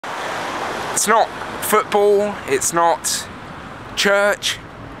It's not football, it's not church,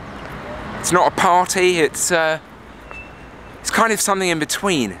 it's not a party, it's kind of something in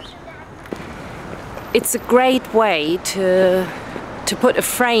between. It's a great way to put a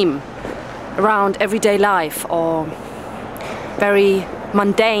frame around everyday life or very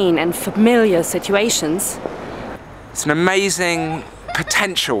mundane and familiar situations. It's an amazing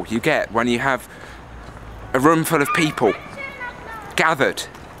potential you get when you have a room full of people gathered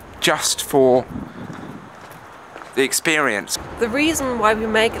just for the experience. The reason why we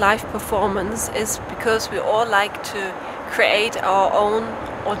make live performance is because we all like to create our own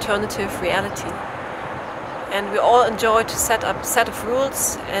alternative reality. And we all enjoy to set up a set of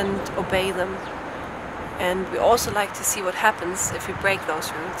rules and obey them. And we also like to see what happens if we break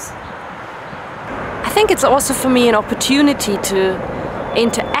those rules. I think it's also for me an opportunity to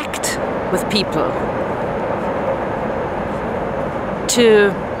interact with people,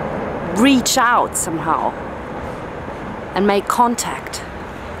 to reach out somehow and make contact.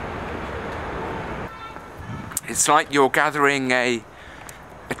 It's like you're gathering a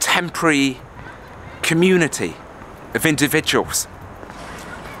temporary community of individuals.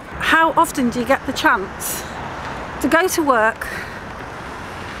 How often do you get the chance to go to work,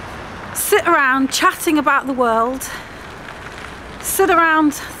 sit around chatting about the world, sit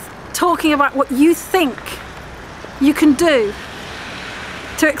around talking about what you think you can do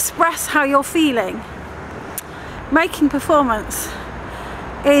to express how you're feeling? Making performance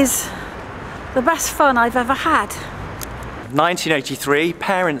is the best fun I've ever had. 1983,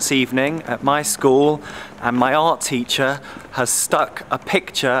 parents' evening at my school, and my art teacher has stuck a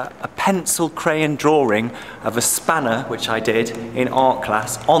picture, a pencil crayon drawing of a spanner, which I did in art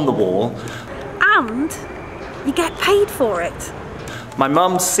class, on the wall. And you get paid for it. My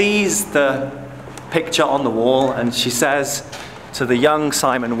mum sees the picture on the wall and she says to the young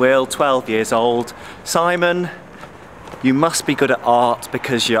Simon Will, 12 years old, "Simon, you must be good at art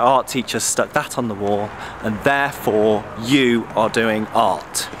because your art teacher stuck that on the wall, and therefore you are doing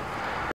art."